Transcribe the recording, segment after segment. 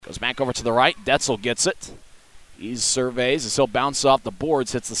Goes back over to the right. Detzel gets it. He surveys as he'll bounce off the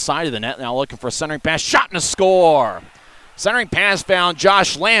boards, hits the side of the net. Now looking for a centering pass. Shot and a score. Centering pass found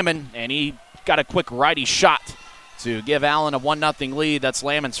Josh Lamon, and he got a quick righty shot to give Allen a 1-0 lead. That's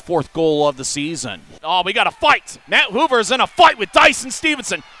Lamon's 4th goal of the season. Oh, we got a fight. Matt Hoover's in a fight with Dyson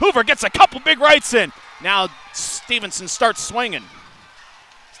Stevenson. Hoover gets a couple big rights in. Now Stevenson starts swinging.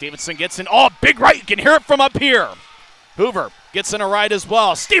 Stevenson gets in. Oh, big right. You can hear it from up here. Hoover gets in a right as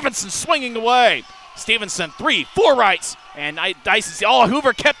well. Stevenson swinging away. Stevenson 3-4 rights. And Dyson,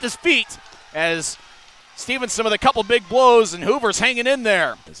 Hoover kept his feet as Stevenson with a couple big blows, and Hoover's hanging in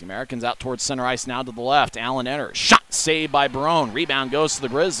there. As the Americans out towards center ice now to the left. Allen enters. Shot saved by Barone. Rebound goes to the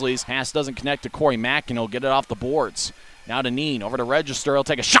Grizzlies. Pass doesn't connect to Corey Mack, and he'll get it off the boards. Now to Neen. Over to Register. He'll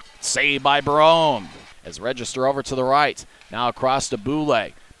take a shot. Saved by Barone. As Register over to the right. Now across to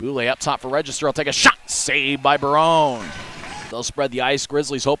Boulay. Boulay up top for Register. He'll take a shot. Saved by Barone. They'll spread the ice.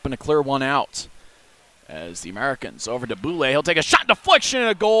 Grizzlies hoping to clear one out. As the Americans over to Boulay. He'll take a shot, deflection, and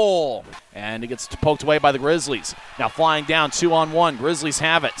a goal. And it gets poked away by the Grizzlies. Now flying down 2-on-1. Grizzlies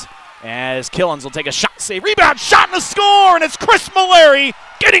have it. As Killens will take a shot, save, rebound, shot, and a score. And it's Chris Mallory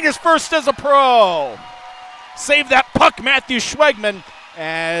getting his first as a pro. Save that puck, Matthew Schwegman.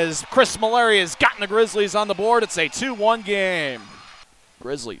 As Chris Mallory has gotten the Grizzlies on the board. It's a 2-1 game.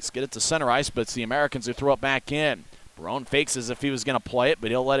 Grizzlies get it to center ice, but it's the Americans who throw it back in. Barone fakes as if he was going to play it, but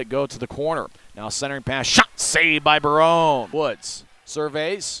he'll let it go to the corner. Now centering pass, shot, saved by Barone. Woods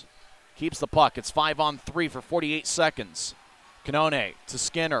surveys, keeps the puck. It's 5-on-3 for 48 seconds. Canone to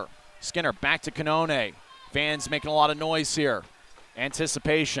Skinner. Skinner back to Canone. Fans making a lot of noise here.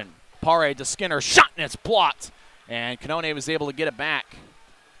 Anticipation. Pare to Skinner, shot, and it's blocked. And Canone was able to get it back.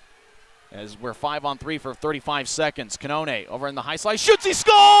 As we're 5-on-3 for 35 seconds. Canone over in the high slide, shoots, he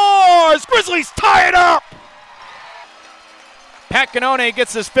scores! Grizzlies tie it up! Pat Canone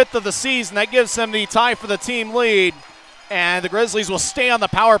gets his 5th of the season. That gives him the tie for the team lead. And the Grizzlies will stay on the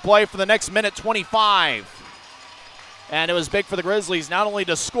power play for the next minute 25. And it was big for the Grizzlies not only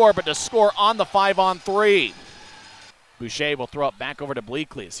to score, but to score on the 5-on-3. Boucher will throw it back over to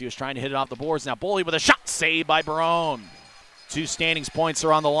Bleakley as he was trying to hit it off the boards. Now Boley with a shot, saved by Barone. 2 standings points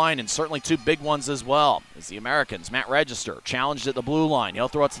are on the line, and certainly 2 big ones as well. As the Americans, Matt Register challenged at the blue line. He'll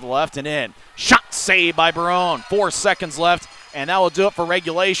throw it to the left and in. Shot, saved by Barone. 4 seconds left, and that will do it for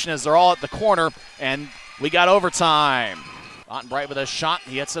regulation as they're all at the corner, and we got overtime. Ottenbright with a shot.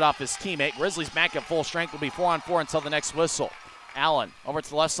 He hits it off his teammate. Grizzlies back at full strength. Will be 4-on-4 until the next whistle. Allen over to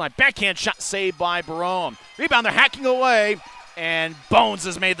the left side. Backhand shot, saved by Barone. Rebound, they're hacking away, and Bones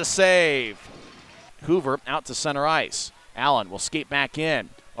has made the save. Hoover out to center ice. Allen will skate back in.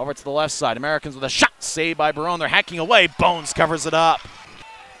 Over to the left side. Americans with a shot, saved by Barone. They're hacking away. Bones covers it up.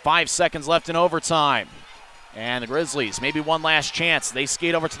 5 seconds left in overtime. And the Grizzlies, maybe one last chance. They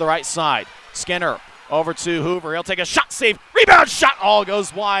skate over to the right side. Skinner over to Hoover. He'll take a shot, save, rebound, shot. All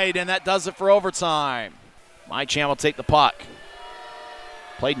goes wide, and that does it for overtime. Mychan will take the puck.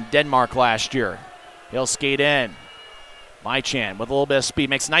 Played in Denmark last year. He'll skate in. Mychan with a little bit of speed.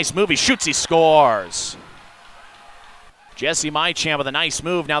 Makes a nice move. He shoots, he scores. Jesse Mychan with a nice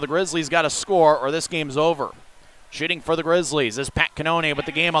move. Now the Grizzlies got to score or this game's over. Shooting for the Grizzlies is Pat Canone with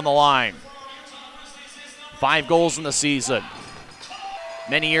the game on the line. 5 goals in the season.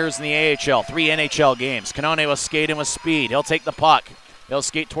 Many years in the AHL, 3 NHL games. Canone will skate in with speed. He'll take the puck. He'll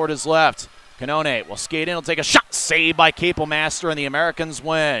skate toward his left. Canone will skate in. He'll take a shot. Saved by Capelmaster, and the Americans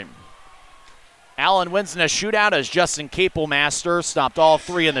win. Allen wins in a shootout as Justin Capelmaster stopped all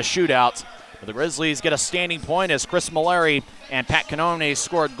 3 in the shootout. But the Grizzlies get a standing point as Chris Mallory and Pat Canone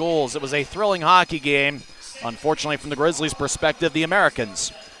scored goals. It was a thrilling hockey game. Unfortunately, from the Grizzlies' perspective, the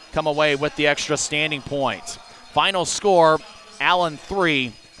Americans come away with the extra standing point. Final score, Allen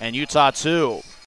 3 and Utah 2.